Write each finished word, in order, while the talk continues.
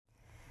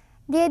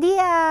The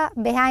idea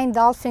behind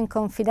Dolphin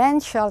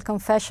Confidential,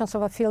 Confessions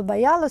of a Field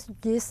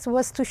Biologist,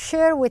 was to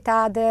share with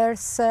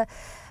others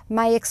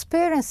my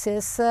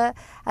experiences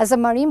as a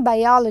marine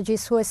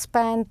biologist who has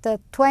spent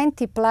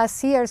 20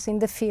 plus years in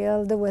the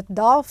field with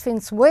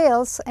dolphins,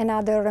 whales, and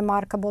other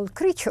remarkable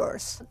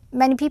creatures.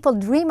 Many people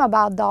dream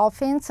about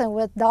dolphins, and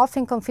with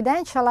Dolphin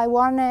Confidential, I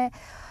want to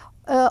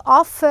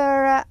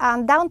offer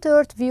a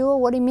down-to-earth view of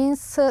what it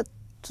means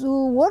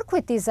to work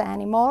with this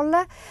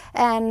animal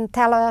and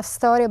tell a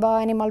story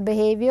about animal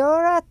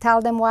behavior, tell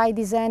them why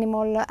these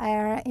animals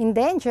are in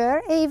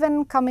danger,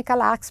 even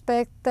comical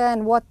aspect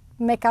and what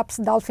makes up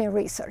dolphin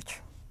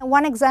research.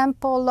 One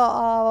example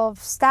of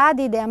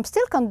study that I'm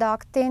still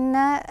conducting,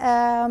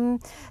 I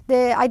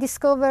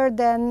discovered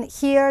that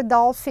here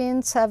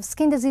dolphins have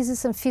skin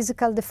diseases and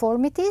physical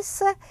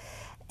deformities.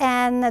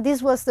 And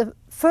this was the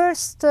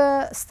first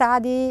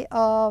study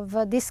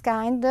of this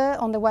kind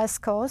on the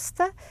West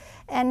Coast.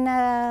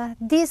 And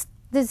these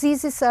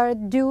diseases are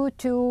due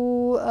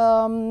to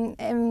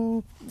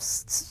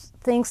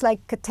things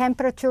like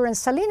temperature and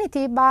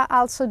salinity, but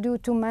also due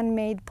to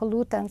man-made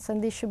pollutants,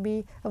 and this should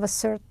be of a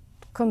certain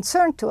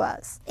concern to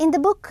us. In the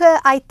book,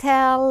 I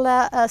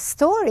tell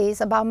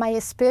stories about my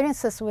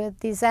experiences with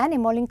this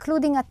animal,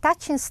 including a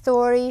touching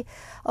story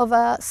of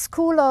a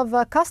school of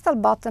coastal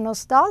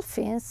botanist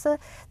dolphins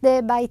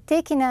that, by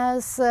taking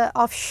us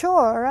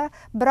offshore,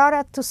 brought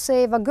us to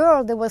save a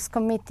girl that was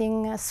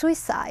committing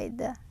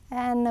suicide.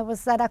 And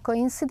was that a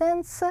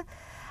coincidence?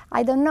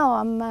 I don't know.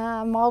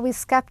 I'm always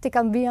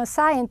skeptical being a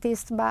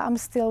scientist, but I'm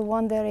still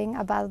wondering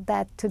about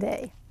that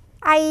today.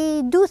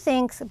 I do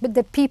think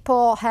that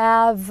people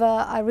have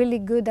a really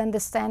good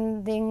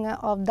understanding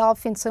of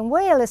dolphins and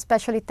whales,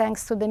 especially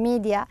thanks to the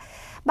media.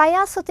 But I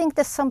also think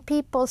that some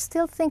people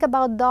still think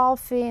about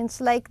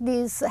dolphins like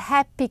these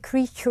happy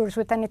creatures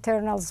with an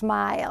eternal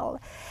smile.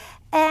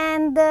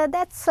 And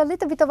that's a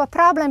little bit of a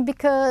problem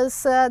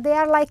because they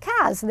are like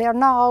us. They are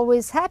not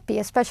always happy,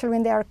 especially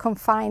when they are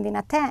confined in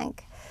a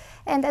tank.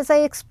 And as I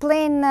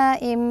explain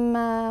in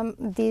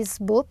this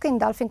book, in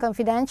Dolphin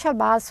Confidential,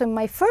 but also in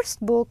my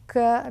first book,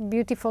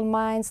 Beautiful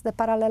Minds, The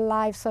Parallel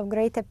Lives of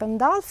Great Ape and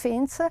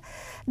Dolphins,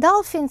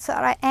 dolphins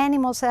are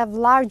animals that have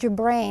larger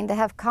brain, they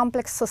have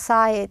complex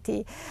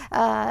society,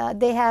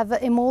 they have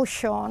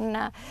emotion,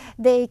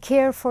 they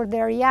care for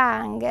their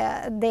young,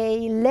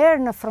 they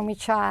learn from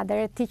each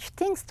other, teach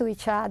things to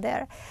each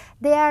other.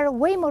 They are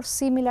way more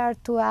similar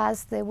to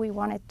us than we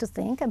wanted to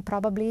think, and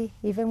probably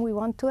even we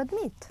want to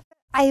admit.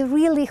 I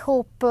really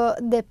hope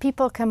that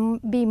people can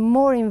be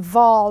more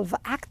involved,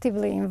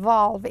 actively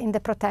involved in the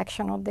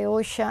protection of the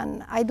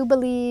ocean. I do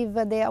believe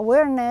the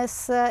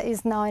awareness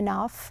is not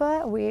enough.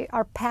 We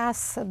are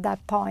past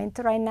that point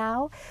right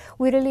now.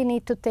 We really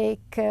need to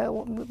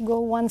go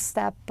one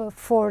step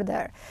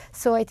further.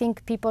 So I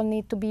think people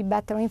need to be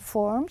better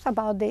informed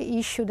about the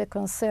issue that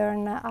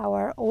concern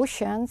our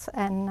oceans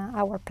and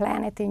our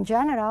planet in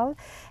general,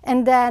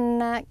 and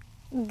then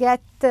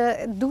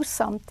do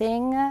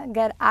something,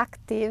 get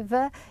active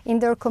in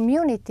their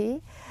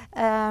community,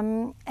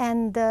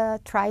 and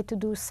try to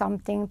do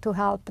something to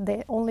help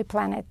the only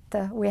planet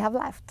we have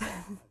left.